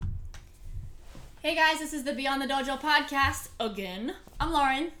Hey guys, this is the Beyond the Dojo podcast again. I'm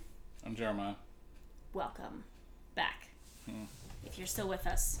Lauren. I'm Jeremiah. Welcome back. If you're still with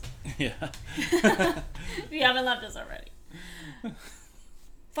us. Yeah. If you haven't left us already.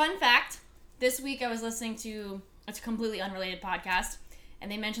 Fun fact, this week I was listening to a completely unrelated podcast,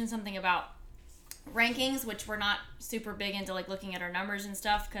 and they mentioned something about rankings, which we're not super big into, like looking at our numbers and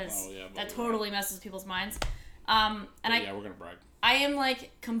stuff, because that totally messes with people's minds. We're gonna brag. I am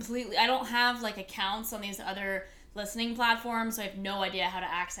like completely, I don't have like accounts on these other listening platforms, so I have no idea how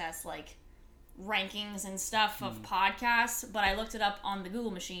to access like rankings and stuff of podcasts, but I looked it up on the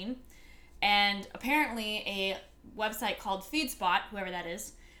Google machine, and apparently a website called FeedSpot, whoever that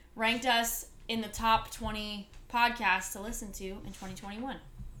is, ranked us in the top 20 podcasts to listen to in 2021.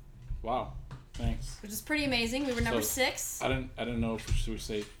 Wow. Thanks. Which is pretty amazing. We were number 6. I didn't know if we should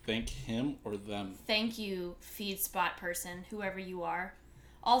say thank him or them. Thank you, FeedSpot person, whoever you are.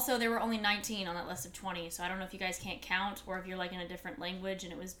 Also, there were only 19 on that list of 20, so I don't know if you guys can't count or if you're like in a different language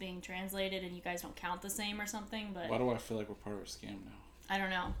and it was being translated and you guys don't count the same or something. But why do I feel like we're part of a scam now? I don't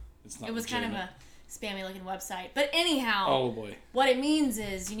know. It's not. It was legitimate. kind of a spammy looking website. But anyhow, oh boy, what it means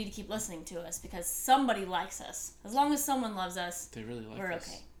is you need to keep listening to us because somebody likes us. As long as someone loves us, they really like we're us.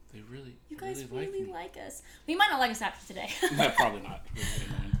 okay. They really, you guys really like us. We might not like us after today. No, probably not.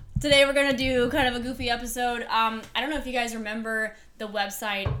 Today we're going to do kind of a goofy episode. I don't know if you guys remember the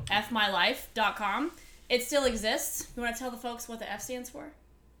website fmylife.com. It still exists. You want to tell the folks what the F stands for?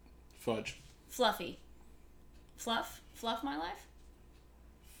 Fudge. Fluffy. Fluff? Fluff my life?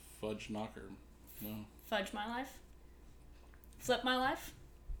 Fudge knocker. No. Fudge my life? Flip my life?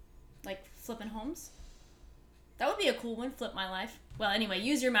 Like flipping homes? That would be a cool one, flip my life. Well, anyway,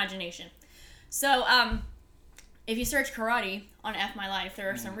 use your imagination. So, if you search karate on F My Life,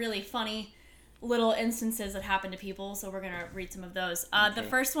 there are some really funny little instances that happen to people, so we're going to read some of those. The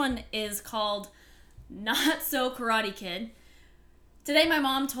first one is called Not So Karate Kid. Today my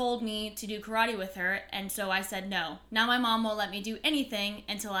mom told me to do karate with her, and so I said no. Now my mom won't let me do anything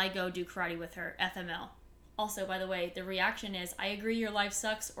until I go do karate with her, FML. Also, by the way, the reaction is, I agree your life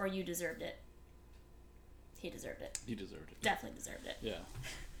sucks or you deserved it. He deserved it. He deserved it. Definitely deserved it. Yeah.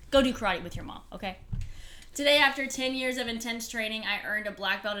 Go do karate with your mom, okay? Today, after 10 years of intense training, I earned a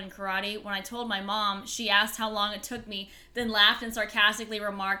black belt in karate. When I told my mom, she asked how long it took me, then laughed and sarcastically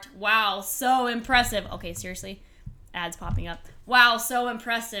remarked, "Wow, so impressive." Okay, seriously? Ads popping up. "Wow, so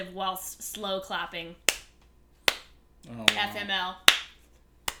impressive," whilst slow clapping. Oh, FML.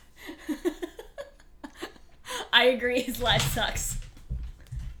 I agree, his life sucks.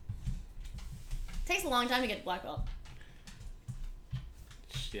 Takes a long time to get a black belt.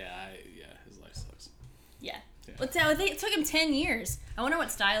 Yeah, his life sucks. Yeah. But it took him 10 years. I wonder what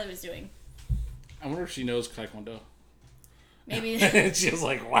style he was doing. I wonder if she knows Taekwondo. Maybe she was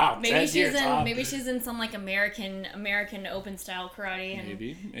like, wow, maybe she's in some like American open style karate, and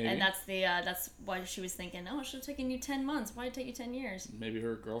maybe. And that's why she was thinking, oh, it should have taken you 10 months. Why did it take you 10 years? Maybe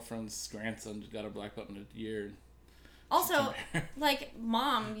her girlfriend's grandson got a black belt in a year. Also, like,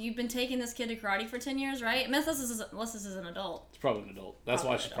 Mom, you've been taking this kid to karate for 10 years, right? Unless this is an adult. It's probably an adult. That's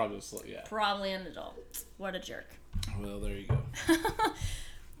why she probably was slow, yeah. Probably an adult. What a jerk. Well, there you go.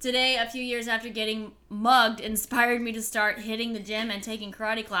 Today, a few years after getting mugged inspired me to start hitting the gym and taking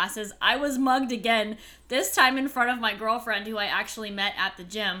karate classes. I was mugged again, this time in front of my girlfriend who I actually met at the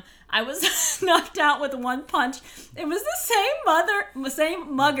gym. I was knocked out with one punch. It was the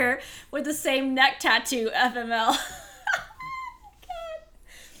same mugger with the same neck tattoo, FML.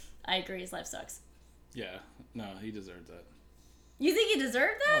 I agree, his life sucks. Yeah, no, he deserved that. You think he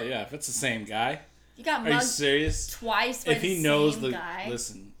deserved that? Oh yeah, if it's the same guy. You got mugged. Are you serious? Twice by if the he knows same guy.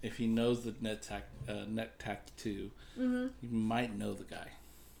 Listen, if he knows the neck tattoo, you might know the guy.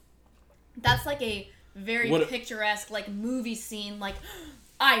 That's like a very picturesque, like movie scene. Like,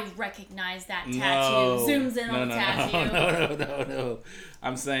 I recognize that tattoo. No, Zooms in on the tattoo. No.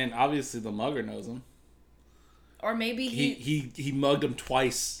 I'm saying obviously the mugger knows him. Or maybe he mugged him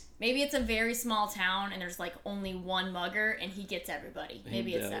twice. Maybe it's a very small town and there's like only one mugger and he gets everybody.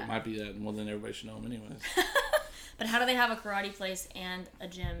 Maybe it's that. It might be that. Well, then everybody should know him anyways. But how do they have a karate place and a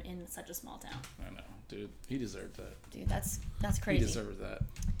gym in such a small town? I know, dude. He deserved that. Dude, that's crazy. He deserved that.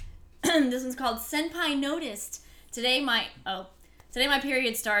 This one's called Senpai Noticed. Today my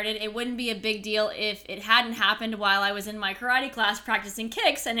period started. It wouldn't be a big deal if it hadn't happened while I was in my karate class practicing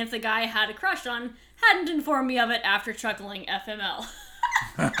kicks and if the guy I had a crush on hadn't informed me of it after chuckling FML.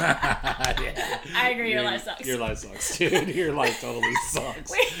 Yeah. I agree, your life sucks. Your life sucks, dude. Your life totally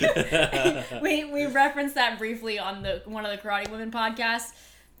sucks. we referenced that briefly on one of the Karate Women podcasts.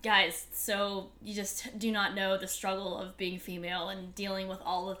 Guys, so you just do not know the struggle of being female and dealing with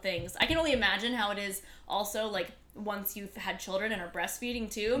all the things. I can only imagine how it is also, like, once you've had children and are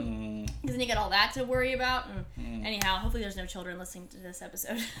breastfeeding, too. Because then you get all that to worry about. Anyhow, hopefully there's no children listening to this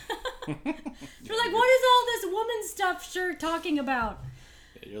episode. They're like, what is all this woman stuff you're talking about?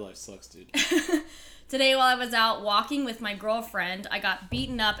 Yeah, your life sucks, dude. Today, while I was out walking with my girlfriend, I got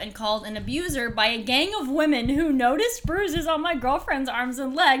beaten up and called an abuser by a gang of women who noticed bruises on my girlfriend's arms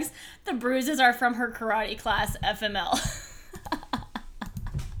and legs. The bruises are from her karate class, FML.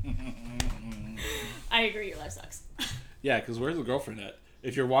 I agree, your life sucks. Yeah, because where's the girlfriend at?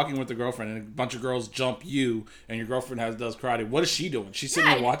 If you're walking with the girlfriend and a bunch of girls jump you and your girlfriend does karate, what is she doing? She's sitting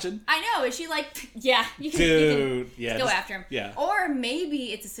there watching? I know. Is she like, yeah, you can go after him. Yeah. Or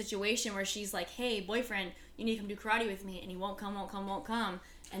maybe it's a situation where she's like, hey, boyfriend, you need to come do karate with me. And he won't come.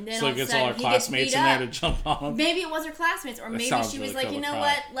 And then so all of a gets sudden, all her classmates in there to jump on him. Maybe it was her classmates, or maybe she was like, you know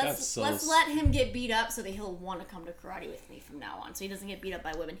what? Let's let him get beat up so that he'll want to come to karate with me from now on, so he doesn't get beat up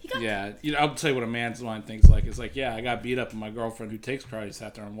by women. I'll tell you what a man's mind thinks like. It's like, yeah, I got beat up, and my girlfriend who takes karate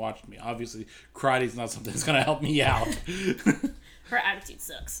sat there and watched me. Obviously, karate's not something that's gonna help me out. Her attitude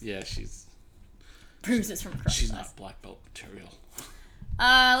sucks. Yeah, she's bruises from karate. She's not black belt material.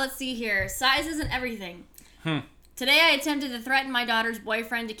 Let's see here. Sizes and everything. Today I attempted to threaten my daughter's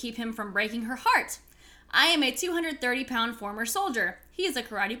boyfriend to keep him from breaking her heart. I am a 230-pound former soldier. He is a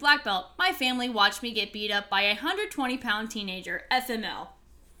karate black belt. My family watched me get beat up by a 120-pound teenager. FML.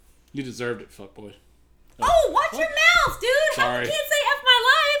 You deserved it, fuckboy. Oh, watch your mouth, dude! Sorry. You can't say F my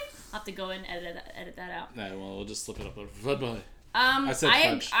life! I'll have to go and edit that out. Nah, well, we'll just slip it up. Fuckboy.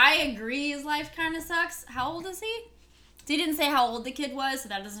 I agree his life kind of sucks. How old is he? He didn't say how old the kid was, so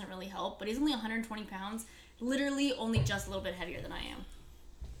that doesn't really help. But he's only 120 pounds. Literally only just a little bit heavier than I am.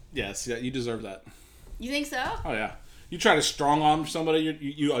 Yes, yeah, you deserve that. You think so? Oh, yeah. You try to strong arm somebody,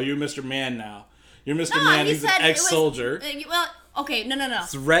 you're Mr. Man now. You're Mr. Man, he's an ex-soldier. Well, okay, no.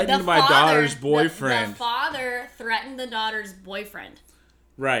 Threatened my daughter's boyfriend. The father threatened the daughter's boyfriend.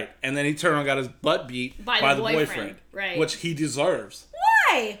 Right, and then he turned around and got his butt beat by the boyfriend. Right. Which he deserves.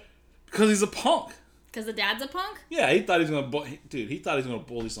 Why? Because he's a punk. Because the dad's a punk? Yeah, he thought he was gonna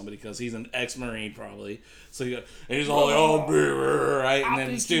bully somebody because he's an ex-Marine probably. So he's all like, oh, right? And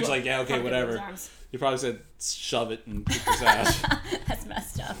then the dude's like, yeah, okay, whatever. He probably said, shove it and kick his ass. That's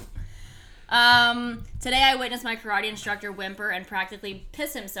messed up. Today I witnessed my karate instructor whimper and practically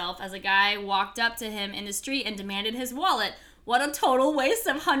piss himself as a guy walked up to him in the street and demanded his wallet. What a total waste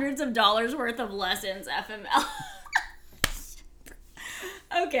of hundreds of dollars worth of lessons, FML.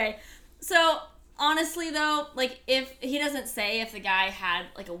 Okay, so honestly though, like if he doesn't say if the guy had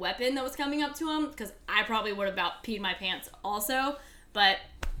like a weapon that was coming up to him, because I probably would have about peed my pants also, but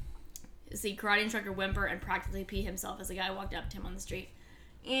see karate instructor whimper and practically pee himself as a guy walked up to him on the street.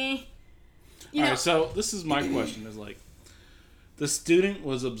 Alright, so this is my question is like, the student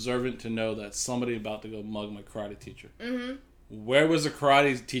was observant to know that somebody about to go mug my karate teacher. Mm-hmm. Where was the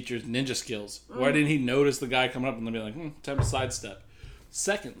karate teacher's ninja skills? Mm-hmm. Why didn't he notice the guy coming up and then be like, time to sidestep?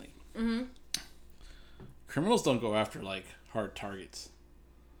 Secondly, criminals don't go after like hard targets.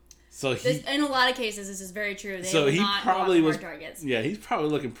 So in a lot of cases, this is very true. They will not go after hard targets. Yeah, he's probably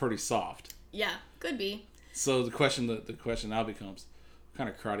looking pretty soft. Yeah, could be. So the question now becomes, what kind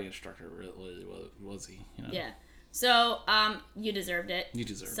of karate instructor really was he? You know? Yeah. So you deserved it. You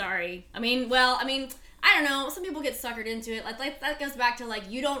deserved it. Sorry. I mean, I don't know. Some people get suckered into it. Like that goes back to like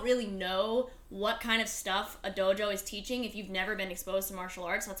you don't really know what kind of stuff a dojo is teaching if you've never been exposed to martial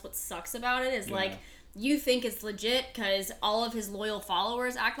arts. That's what sucks about it. Is like you think it's legit because all of his loyal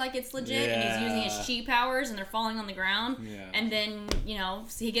followers act like it's legit, and he's using his chi powers, and they're falling on the ground. Yeah. And then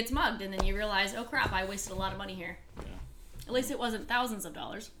so he gets mugged, and then you realize, oh crap, I wasted a lot of money here. Yeah. At least it wasn't thousands of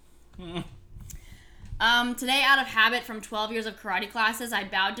dollars. Today, out of habit from 12 years of karate classes, I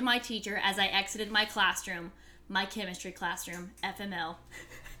bowed to my teacher as I exited my classroom. My chemistry classroom. FML.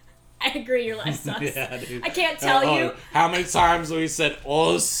 I agree, your life sucks. Yeah, dude. I can't tell you. How many times have we said,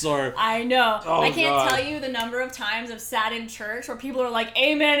 oh, sir? I know. Oh, I can't tell you the number of times I've sat in church where people are like,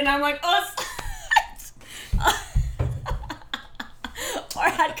 amen, and I'm like, oh, or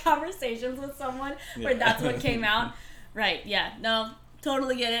had conversations with someone where that's what came out. Right, yeah. No,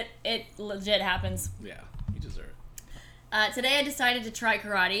 totally get it. It legit happens. Yeah, you deserve it. Today I decided to try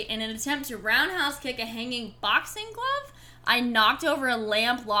karate. In an attempt to roundhouse kick a hanging boxing glove, I knocked over a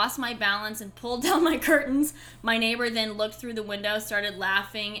lamp, lost my balance, and pulled down my curtains. My neighbor then looked through the window, started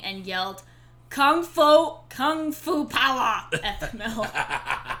laughing, and yelled, Kung Fu power!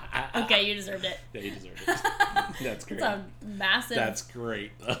 FML. Okay, you deserved it. Yeah, you deserved it. That's great. That's a massive... That's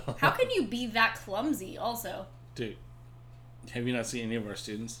great, though. How can you be that clumsy, also? Dude. Have you not seen any of our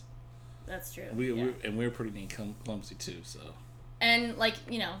students? That's true. We're pretty dang clumsy too, so. And like,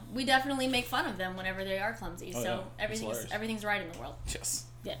 you know, we definitely make fun of them whenever they are clumsy. Oh, so yeah. everything's right in the world. Yes.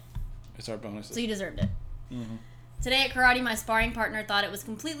 Yeah. It's our bonuses. So you deserved it. Mm-hmm. Today at karate, my sparring partner thought it was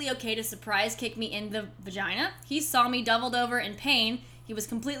completely okay to surprise kick me in the vagina. He saw me doubled over in pain. He was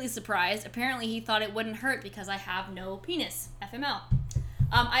completely surprised. Apparently, he thought it wouldn't hurt because I have no penis. FML.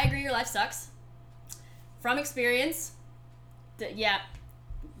 I agree, your life sucks. From experience,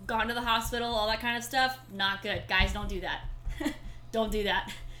 gone to the hospital, all that kind of stuff, not good. Guys, don't do that. Don't do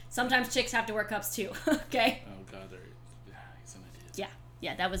that. Sometimes chicks have to wear cups too, okay? Oh, God, he's an idiot.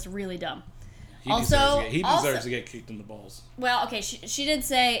 Yeah, that was really dumb. He deserves to get kicked in the balls. Well, okay, she did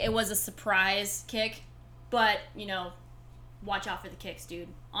say it was a surprise kick, but, you know, watch out for the kicks, dude.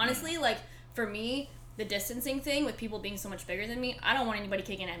 Honestly, like, for me, the distancing thing with people being so much bigger than me, I don't want anybody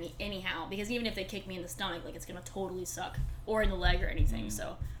kicking at me anyhow, because even if they kick me in the stomach, like, it's gonna totally suck, or in the leg or anything,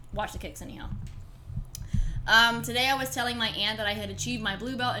 so watch the kicks anyhow. Today I was telling my aunt that I had achieved my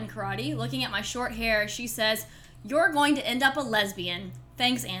blue belt in karate. Looking at my short hair, she says, "You're going to end up a lesbian.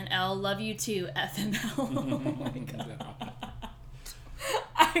 Thanks, Aunt L. Love you too, FML." Oh my god.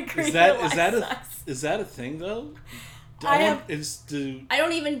 I agree. Is that a thing though? I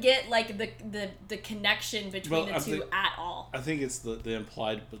don't even get like the connection between the two at all. I think it's the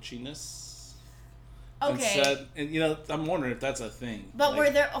implied butchiness. Okay. And you know, I'm wondering if that's a thing. But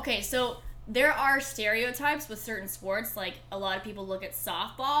so there are stereotypes with certain sports. Like, a lot of people look at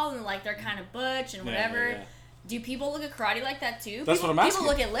softball and like they're kind of butch and whatever. Yeah. Do people look at karate like that too? That's what I'm asking. People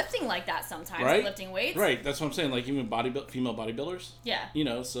look at lifting like that sometimes, right? Lifting weights. Right, that's what I'm saying. Like, even female bodybuilders. Yeah. You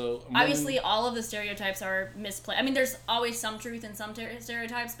know, so obviously all of the stereotypes are misplaced. I mean, there's always some truth in some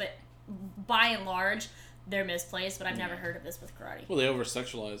stereotypes, but by and large, they're misplaced. But I've never heard of this with karate. Well, they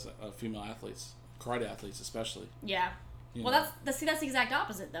over-sexualize female athletes, karate athletes especially. Yeah. Well, that's the exact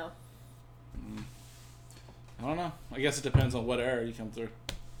opposite though. I don't know. I guess it depends on what era you come through.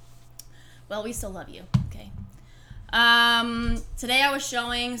 Well, we still love you. Okay. Today I was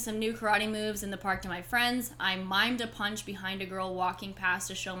showing some new karate moves in the park to my friends. I mimed a punch behind a girl walking past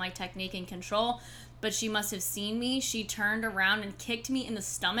to show my technique and control, but she must have seen me. She turned around and kicked me in the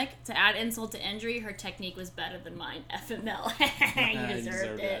stomach. To add insult to injury, her technique was better than mine. FML. You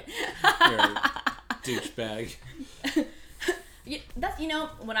deserved it. You're a douchebag. You know,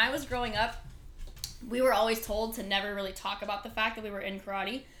 when I was growing up, we were always told to never really talk about the fact that we were in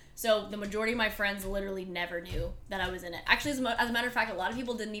karate. So the majority of my friends literally never knew that I was in it. Actually, as a matter of fact, a lot of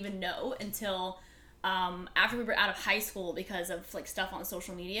people didn't even know until after we were out of high school, because of like stuff on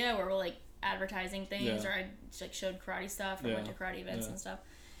social media where we're like advertising things, or I like showed karate stuff or went to karate events and stuff.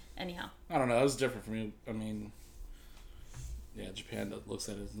 Anyhow, I don't know. That was different for me. I mean, Japan looks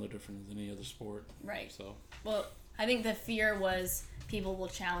at it as no different than any other sport. Right. So. Well, I think the fear was people will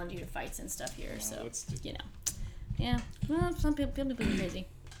challenge you to fights and stuff here. So you know, yeah. Well, some people are crazy.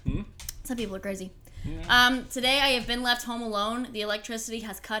 Some people are crazy. Yeah. Today I have been left home alone. The electricity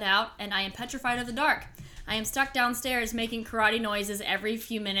has cut out, and I am petrified of the dark. I am stuck downstairs making karate noises every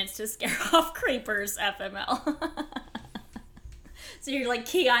few minutes to scare off creepers. FML. So you're like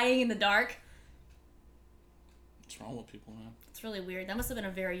ki-eyeing in the dark? What's wrong with people, man? It's really weird. That must have been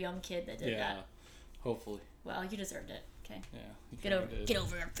a very young kid that did that. Yeah, hopefully. Well, you deserved it. Okay. Yeah. Get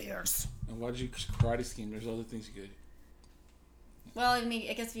over your fears. And why'd you karate scheme? There's other things you could. Well, I mean,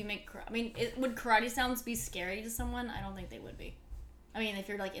 I guess if you make... would karate sounds be scary to someone? I don't think they would be. I mean, if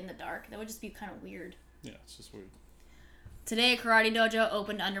you're, like, in the dark, that would just be kind of weird. Yeah, it's just weird. Today, a karate dojo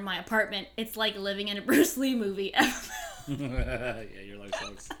opened under my apartment. It's like living in a Bruce Lee movie. Yeah, your life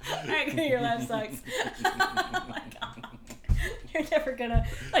sucks. I agree, your life sucks. Oh, my God. You're never gonna,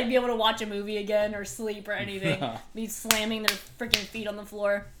 like, be able to watch a movie again or sleep or anything. Be slamming their freaking feet on the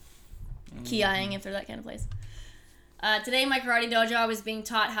floor. Ki-eyeing if they're that kind of place. Today in my karate dojo, I was being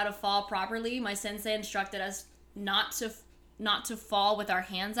taught how to fall properly. My sensei instructed us not to fall with our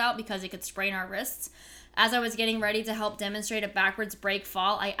hands out because it could sprain our wrists. As I was getting ready to help demonstrate a backwards break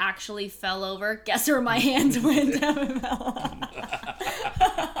fall, I actually fell over. Guess where my hands went?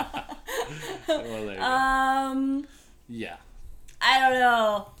 Yeah. I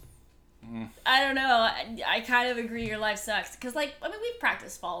don't know. I kind of agree your life sucks. Because, like, I mean, we've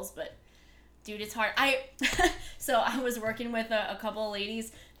practiced falls, but... Dude, it's hard. So I was working with a couple of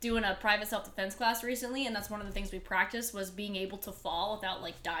ladies doing a private self-defense class recently, and that's one of the things we practiced was being able to fall without,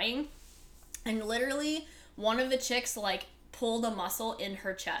 like, dying. And literally, one of the chicks, like, pulled a muscle in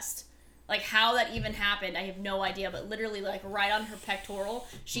her chest. Like, how that even happened, I have no idea, but literally, like, right on her pectoral,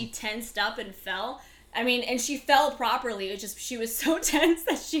 she tensed up and fell. I mean, and she fell properly. It was just, she was so tense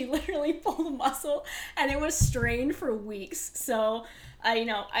that she literally pulled a muscle and it was strained for weeks. So,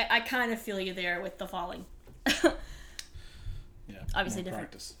 I kind of feel you there with the falling. Yeah. Obviously more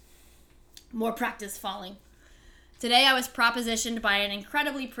different. Practice. More practice falling. Today I was propositioned by an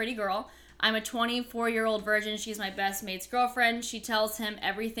incredibly pretty girl. I'm a 24-year-old virgin. She's my best mate's girlfriend. She tells him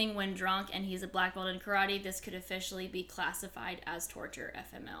everything when drunk, and he's a black belt in karate. This could officially be classified as torture,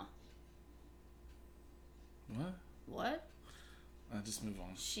 FML. What? Just move on.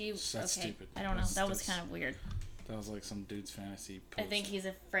 That's okay. Stupid. I don't know. That was kind of weird. That was like some dude's fantasy post. I think he's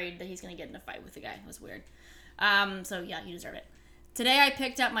afraid that he's going to get in a fight with the guy. It was weird. So, yeah, you deserve it. Today I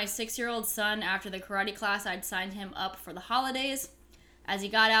picked up my 6-year-old son after the karate class. I'd signed him up for the holidays. As he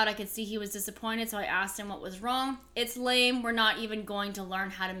got out, I could see he was disappointed, so I asked him what was wrong. It's lame. We're not even going to learn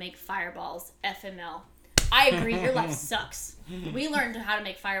how to make fireballs. FML. I agree. Your life sucks. We learned how to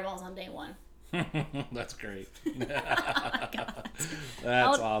make fireballs on day 1. That's great. Oh my God.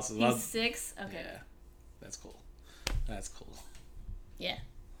 That's awesome. He's 6? Okay. Yeah. That's cool. That's cool. Yeah.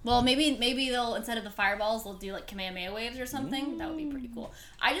 Well, maybe they'll, instead of the fireballs, they'll do like Kamehameha waves or something. That would be pretty cool.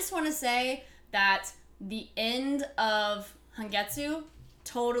 I just want to say that the end of Hangetsu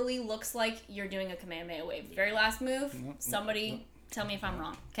totally looks like you're doing a Kamehameha wave. The very last move, somebody tell me if I'm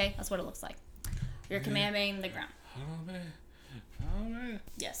wrong. Okay? That's what it looks like. You're Kamehameha in the ground.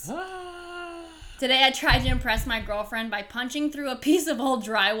 Yes. Today I tried to impress my girlfriend by punching through a piece of old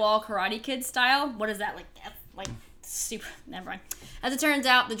drywall, Karate Kid style. What is that? Like super... Never mind. As it turns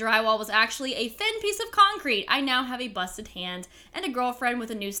out, the drywall was actually a thin piece of concrete. I now have a busted hand and a girlfriend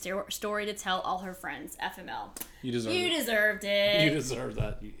with a new story to tell all her friends. FML. You deserved it. You deserve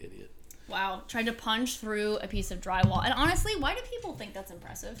that, you idiot. Wow. Tried to punch through a piece of drywall. And honestly, why do people think that's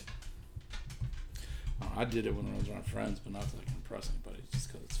impressive? I did it when I was around friends, but not to like impress anybody. Just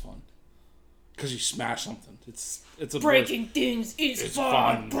because it's fun. Because you smash something. It's a breaking things is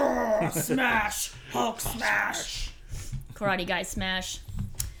fun. Brr, smash. Hulk smash. Karate guy smash.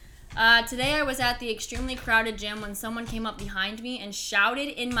 Today I was at the extremely crowded gym when someone came up behind me and shouted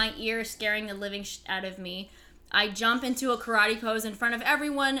in my ear, scaring the living out of me. I jump into a karate pose in front of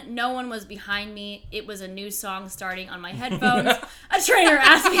everyone. No one was behind me. It was a new song starting on my headphones. A trainer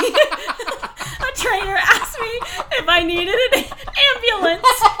asked me if I needed an ambulance.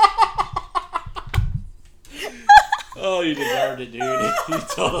 Oh, you deserved it, dude. You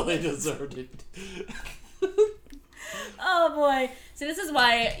totally deserved it. Oh boy. So this is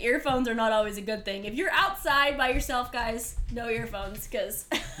why earphones are not always a good thing. If you're outside by yourself, guys, no earphones, because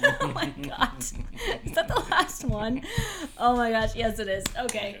oh my god. Is that the last one? Oh my gosh, yes it is.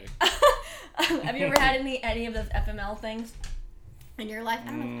 Okay. Have you ever had any of those FML things in your life? I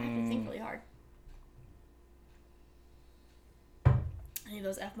don't know. I have to think really hard. Any of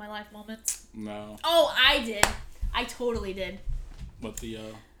those F my life moments? No. Oh, I did. I totally did. What the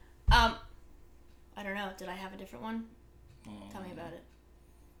I don't know. Did I have a different one? Tell me about it.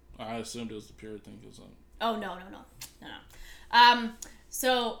 I assumed it was the period thing. Oh, no.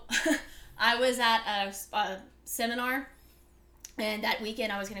 So I was at a seminar, and that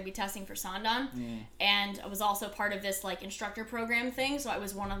weekend I was going to be testing for Sandan, and I was also part of this like instructor program thing. So I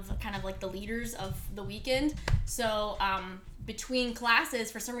was one of kind of like the leaders of the weekend. So between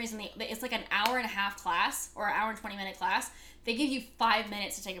classes, for some reason, it's like an hour and a half class or an hour and 20-minute class. They give you 5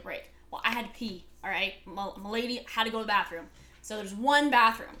 minutes to take a break. Well, I had to pee. All right, my lady had to go to the bathroom. So there's one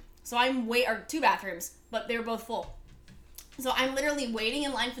bathroom. So or 2 bathrooms, but they were both full. So I'm literally waiting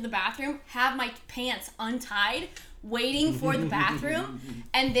in line for the bathroom, have my pants untied, waiting for the bathroom,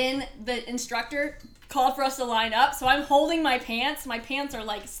 and then the instructor called for us to line up. So I'm holding my pants. My pants are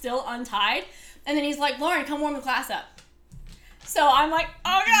like still untied. And then he's like, Lauren, come warm the class up. So I'm like,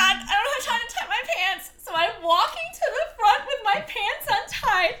 oh God, I don't have time to tie my pants. So I'm walking to the front with my pants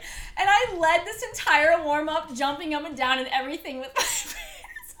untied, and I led this entire warm-up, jumping up and down and everything with my pants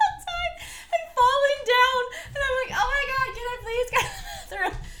untied and falling down. And I'm like, oh my God, can I please go to the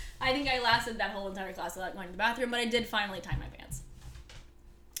bathroom? I think I lasted that whole entire class without going to the bathroom, but I did finally tie my pants.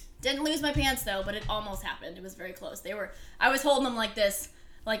 Didn't lose my pants though, but it almost happened. It was very close. I was holding them like this,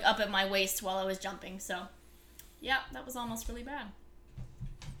 like up at my waist while I was jumping, so... Yeah, that was almost really bad.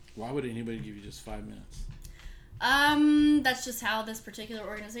 Why would anybody give you just 5 minutes? That's just how this particular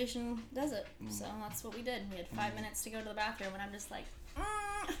organization does it. So that's what we did. We had 5 minutes to go to the bathroom, and I'm just like,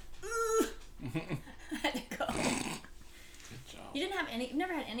 I had to go. Good job. You've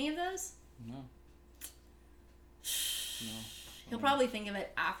never had any of those? No. He'll probably think of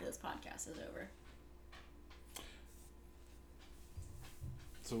it after this podcast is over.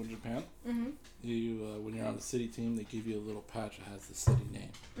 So in Japan, you when you're on the city team, they give you a little patch that has the city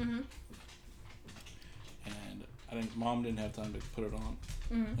name. Mom didn't have time to put it on.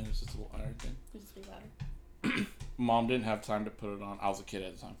 Mm-hmm. And it was just a little iron thing. Just speak louder. Mom didn't have time to put it on. I was a kid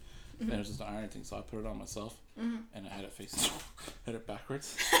at the time. And it was just an iron thing, so I put it on myself. And I had it had it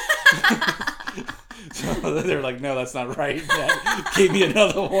backwards. So they were like, no, that's not right. Dad gave me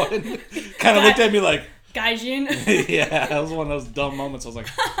another one. Kind of looked at me like... Gaijin? Yeah, that was one of those dumb moments. I was like...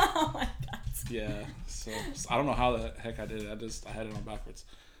 Oh my god. Yeah, so I don't know how the heck I did it. I had it on backwards.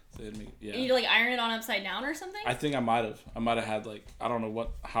 So You like iron it on upside down or something? I think I might have. I might have had like, I don't know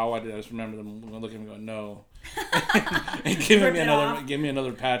how I did. I just remember them looking at me going, no. And give me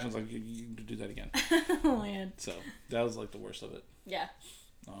another patch. I was like, you do that again. Oh man. So that was like the worst of it. Yeah.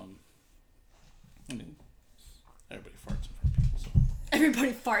 I mean, everybody farts in front of people. So.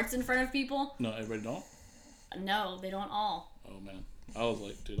 Everybody farts in front of people? No, everybody don't? No, they don't all. Oh man. I was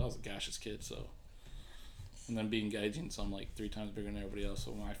like, dude, I was a gaseous kid, so. And then being gaijin, so I'm like 3 times bigger than everybody else.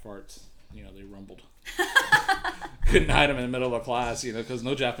 So when I farts, they rumbled. Couldn't hide them in the middle of a class, because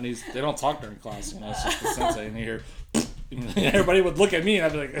no Japanese, they don't talk during class. It's just the sensei, and you hear, everybody would look at me, and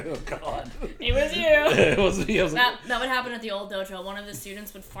I'd be like, oh god. It was you. It was me. That would happen at the old dojo. One of the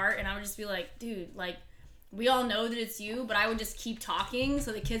students would fart, and I would just be like, dude, like, we all know that it's you, but I would just keep talking,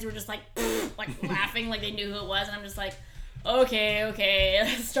 so the kids were just like laughing like they knew who it was, and I'm just like, okay,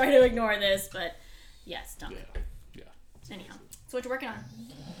 let's try to ignore this, but yes, dumb. Yeah. Anyhow, so what you working on?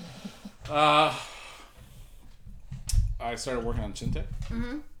 I started working on Shinte.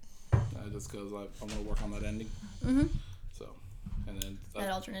 Just because I'm going to work on that ending. So, and then... that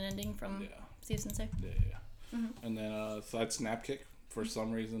alternate ending from Steve Sensei? Yeah. And then side snap kick. For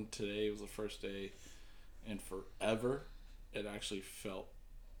some reason, today was the first day in forever it actually felt...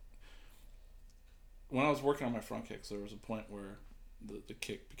 When I was working on my front kicks, there was a point where the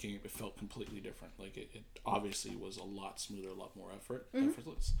kick it felt completely different. Like it obviously was a lot smoother, a lot more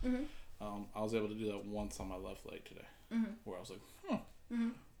effortless. I was able to do that once on my left leg today, where I was like,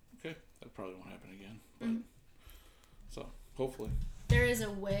 okay, that probably won't happen again. But, so hopefully. There is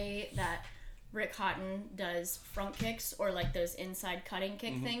a way that Rick Houghton does front kicks or like those inside cutting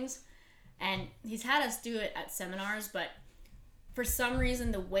kick things, and he's had us do it at seminars, but for some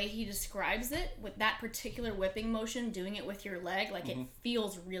reason, the way he describes it, with that particular whipping motion, doing it with your leg, like it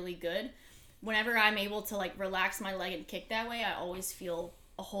feels really good. Whenever I'm able to like relax my leg and kick that way, I always feel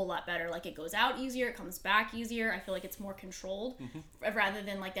a whole lot better. Like it goes out easier, it comes back easier. I feel like it's more controlled rather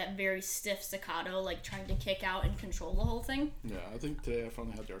than like that very stiff staccato, like trying to kick out and control the whole thing. Yeah, I think today I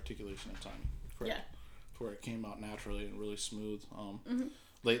finally had the articulation and timing correct. Yeah. To where it came out naturally and really smooth.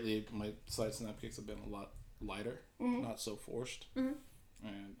 Lately, my side snap kicks have been a lot lighter, not so forced. And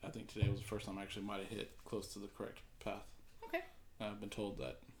I think today was the first time I actually might have hit close to the correct path. Okay. I've been told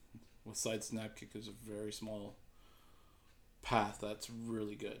that with side snap kick is a very small path that's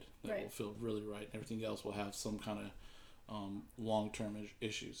really good. That will feel really right. And everything else will have some kind of long-term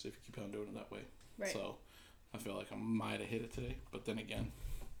issues if you keep on doing it that way. Right. So I feel like I might have hit it today, but then again,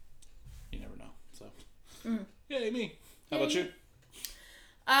 you never know. So, yay me. How about you?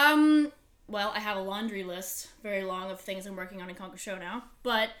 Well, I have a laundry list, very long, of things I'm working on in Konkusho now.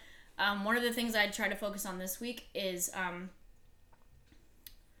 But one of the things I tried to focus on this week is, I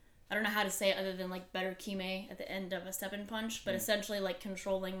don't know how to say it other than like better kime at the end of a step-in punch, but essentially like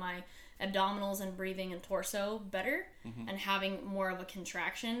controlling my abdominals and breathing and torso better and having more of a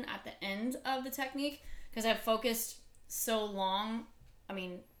contraction at the end of the technique. Because I've focused so long,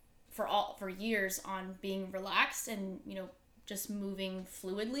 for years on being relaxed and, just moving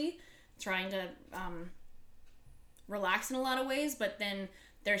fluidly, trying to relax in a lot of ways, but then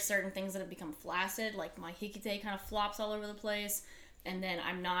there's certain things that have become flaccid, like my hikite kind of flops all over the place, and then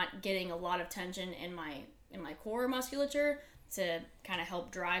I'm not getting a lot of tension in my core musculature to kind of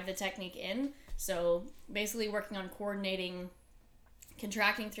help drive the technique in. So basically working on coordinating,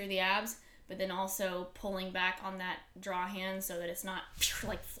 contracting through the abs, but then also pulling back on that draw hand so that it's not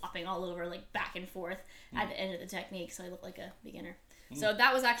like flopping all over, like back and forth at the end of the technique, so I look like a beginner. So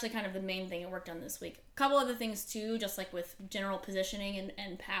that was actually kind of the main thing I worked on this week. A couple other things too, just like with general positioning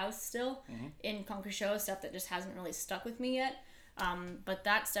and paths still in Konkusho, stuff that just hasn't really stuck with me yet. But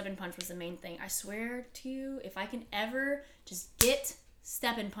that step-in punch was the main thing. I swear to you, if I can ever just get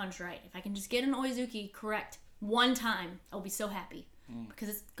step-in punch right, if I can just get an Oizuki correct one time, I'll be so happy. Because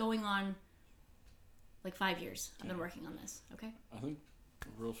it's going on like 5 years. I've been working on this, okay? I think a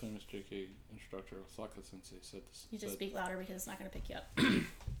real famous JK instructor, Osaka Sensei, said this. You just speak louder because it's not going to pick you up.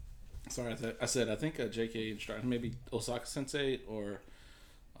 Sorry, I think a JK instructor, maybe Osaka Sensei or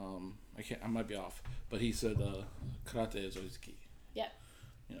I might be off, but he said karate is Oizuki. Yeah.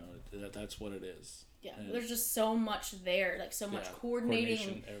 That's what it is. Yeah, there's just so much there, like so much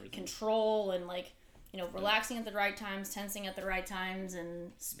coordinating and control and like relaxing at the right times, tensing at the right times,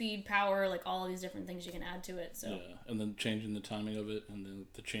 and speed, power, like all of these different things you can add to it. So yeah, and then changing the timing of it, and then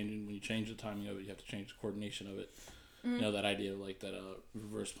when you change the timing of it, you have to change the coordination of it. That idea of like that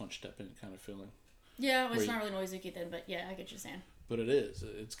reverse punch step in kind of feeling. Yeah, well, it's not really Noizuki then, but yeah, I get what you're saying. But it is.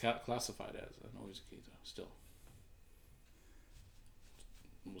 It's classified as a Noizuki still.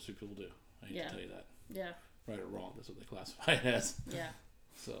 Most people do. I hate to tell you that. Yeah. Right or wrong, that's what they classify it as. Yeah.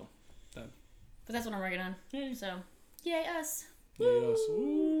 So, but that's what I'm working on. Yay. So, yay us. Yay us.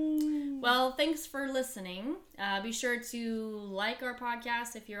 Woo. Well, thanks for listening. Be sure to like our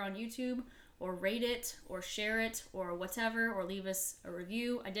podcast if you're on YouTube, or rate it, or share it, or whatever, or leave us a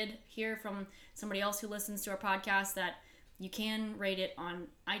review. I did hear from somebody else who listens to our podcast that you can rate it on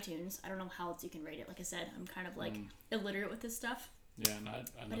iTunes. I don't know how else you can rate it. Like I said, I'm kind of like illiterate with this stuff. Yeah, and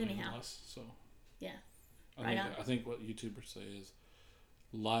I know anyhow. Less, so yeah. I think what YouTubers say is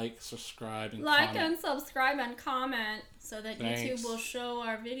like, subscribe, and comment. Like and subscribe and comment so that YouTube will show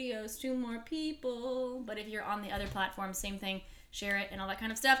our videos to more people. But if you're on the other platform, same thing. Share it and all that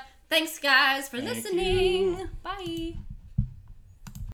kind of stuff. Thanks, guys, for listening. Bye.